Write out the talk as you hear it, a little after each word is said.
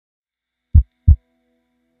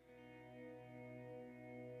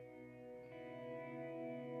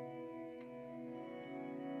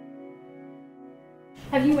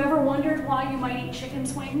Have you ever wondered why you might eat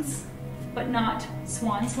chicken's wings, but not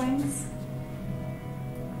swan's wings?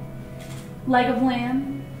 Leg of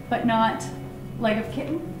lamb, but not leg of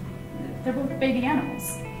kitten? They're both baby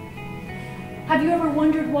animals. Have you ever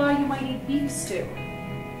wondered why you might eat beef stew,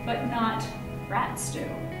 but not rat stew?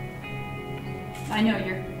 I know,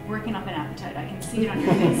 you're working up an appetite. I can see it on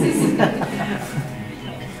your faces.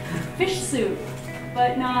 Fish soup,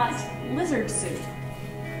 but not lizard soup.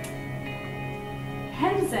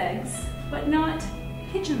 Hen's eggs, but not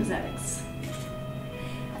pigeon's eggs.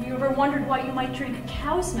 Have you ever wondered why you might drink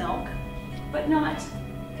cow's milk, but not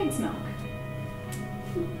pig's milk?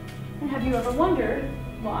 And have you ever wondered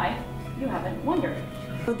why you haven't wondered?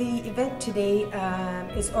 So the event today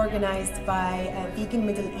is organized by Vegan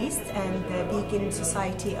Middle East and the Vegan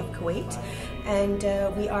Society of Kuwait, and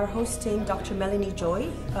we are hosting Dr. Melanie Joy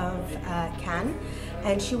of CAAN,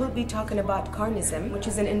 and she will be talking about Carnism, which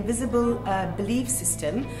is an invisible belief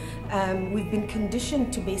system. We've been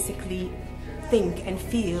conditioned to basically think and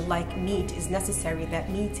feel like meat is necessary, that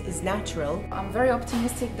meat is natural. I'm very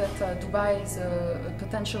optimistic that Dubai is a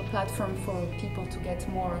potential platform for people to get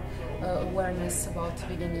more awareness about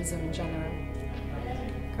veganism in general.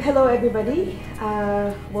 Hello everybody,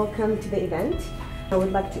 welcome to the event. I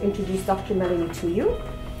would like to introduce Dr. Melanie to you.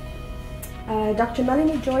 Dr.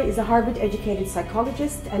 Melanie Joy is a Harvard-educated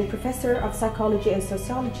psychologist and professor of psychology and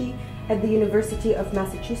sociology at the University of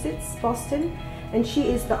Massachusetts, Boston, and she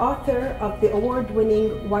is the author of the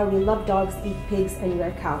award-winning Why We Love Dogs, Eat Pigs, and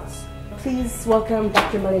Wear Cows. Please welcome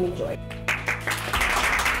Dr. Melanie Joy.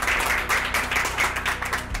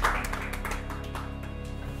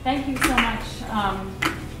 Thank you so much.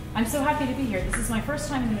 I'm so happy to be here. This is my first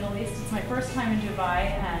time in the Middle East. It's my first time in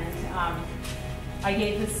Dubai, and I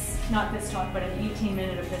gave this, not this talk, but an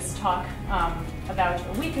 18-minute of this talk about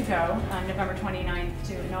a week ago, on November 29th,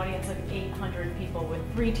 to an audience of 800 people with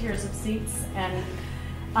 3 tiers of seats. And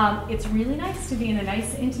it's really nice to be in a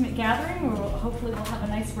nice, intimate gathering where hopefully we'll have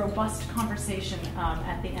a nice, robust conversation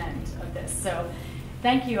at the end of this. So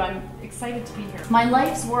thank you. I'm excited to be here. My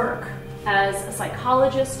life's work as a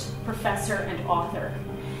psychologist, professor, and author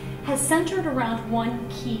has centered around one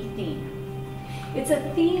key theme. It's a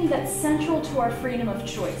theme that's central to our freedom of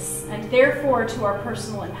choice, and therefore to our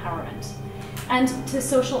personal empowerment, and to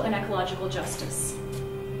social and ecological justice.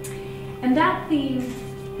 And that theme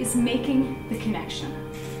is making the connection.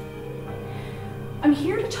 I'm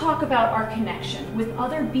here to talk about our connection with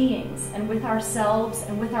other beings, and with ourselves,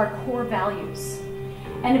 and with our core values,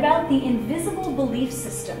 and about the invisible belief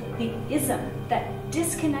system, the ism, that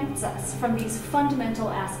disconnects us from these fundamental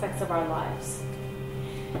aspects of our lives.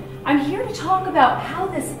 I'm here to talk about how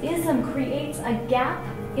this ism creates a gap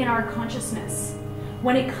in our consciousness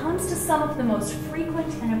when it comes to some of the most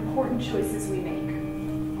frequent and important choices we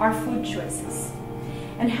make, our food choices,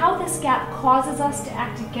 and how this gap causes us to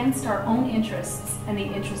act against our own interests and the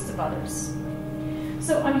interests of others.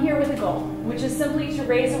 So I'm here with a goal, which is simply to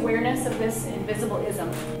raise awareness of this invisible ism.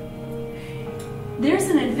 There's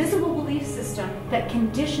an invisible belief system that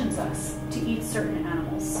conditions us to eat certain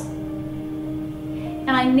animals.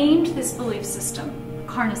 And I named this belief system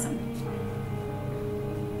Carnism.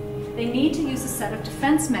 They need to use a set of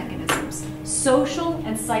defense mechanisms, social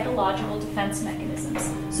and psychological defense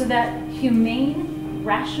mechanisms, so that humane,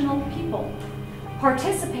 rational people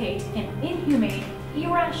participate in inhumane,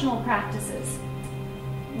 irrational practices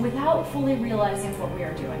without fully realizing what we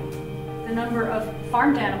are doing. The number of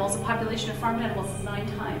farmed animals, the population of farmed animals, is 9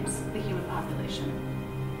 times the human population.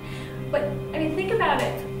 But, I mean, think about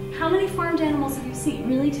it. How many farmed animals have you seen?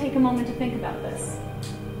 Really take a moment to think about this.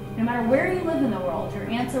 No matter where you live in the world, your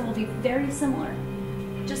answer will be very similar.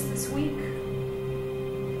 Just this week,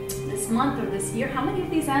 this month, or this year, how many of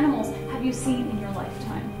these animals have you seen in your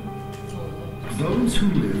lifetime? Those who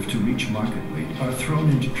live to reach market weight are thrown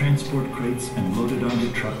into transport crates and loaded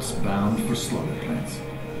onto trucks bound for slaughter plants.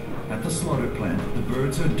 At the slaughter plant, the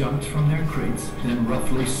birds are dumped from their crates, then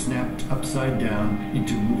roughly snapped upside down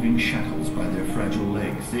into moving shackles by their fragile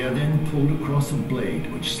legs. They are then pulled across a blade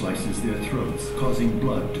which slices their throats, causing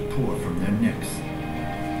blood to pour from their necks.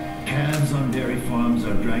 Calves on dairy farms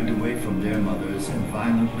are dragged away from their mothers and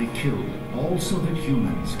violently killed, all so that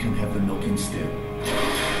humans can have the milk instead.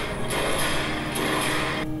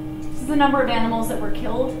 This is the number of animals that were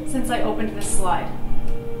killed since I opened this slide.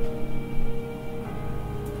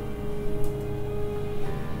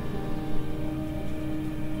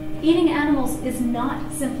 Eating animals is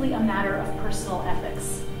not simply a matter of personal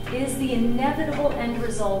ethics. It is the inevitable end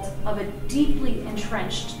result of a deeply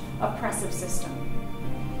entrenched oppressive system.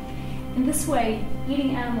 In this way,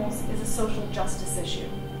 eating animals is a social justice issue.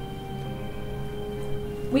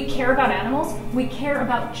 We care about animals, we care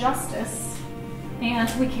about justice, and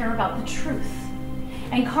we care about the truth.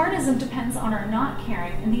 And Carnism depends on our not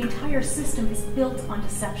caring, and the entire system is built on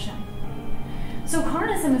deception. So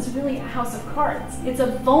Carnism is really a house of cards. It's a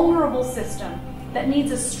vulnerable system that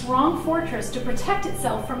needs a strong fortress to protect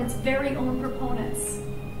itself from its very own proponents,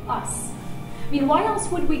 us. I mean, why else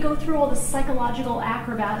would we go through all the psychological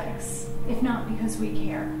acrobatics, if not because we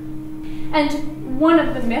care? And one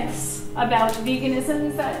of the myths about veganism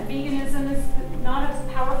is that veganism is not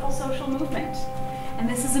a powerful social movement. And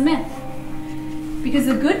this is a myth. Because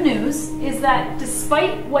the good news is that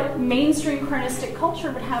despite what mainstream carnistic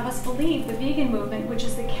culture would have us believe, the vegan movement, which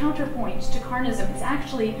is the counterpoint to carnism, is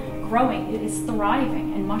actually growing. It is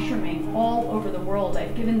thriving and mushrooming all over the world.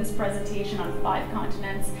 I've given this presentation on 5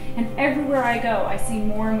 continents, and everywhere I go, I see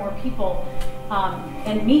more and more people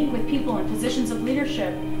and meet with people in positions of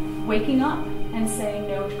leadership waking up and saying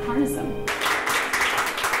no to carnism.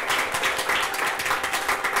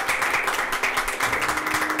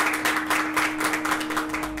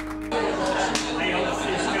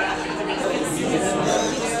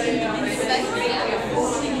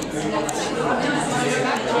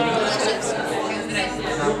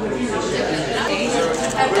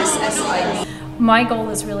 My goal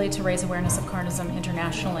is really to raise awareness of carnism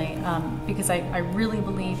internationally because I really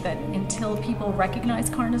believe that until people recognize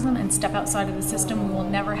carnism and step outside of the system, we will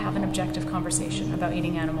never have an objective conversation about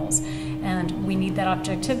eating animals. And we need that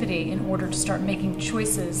objectivity in order to start making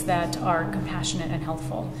choices that are compassionate and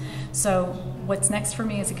healthful. So what's next for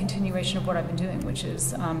me is a continuation of what I've been doing, which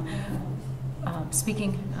is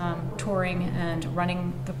speaking, touring, and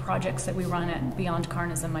running the projects that we run at Beyond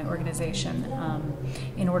Carnism, my organization,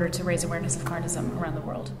 in order to raise awareness of carnism around the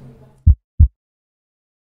world.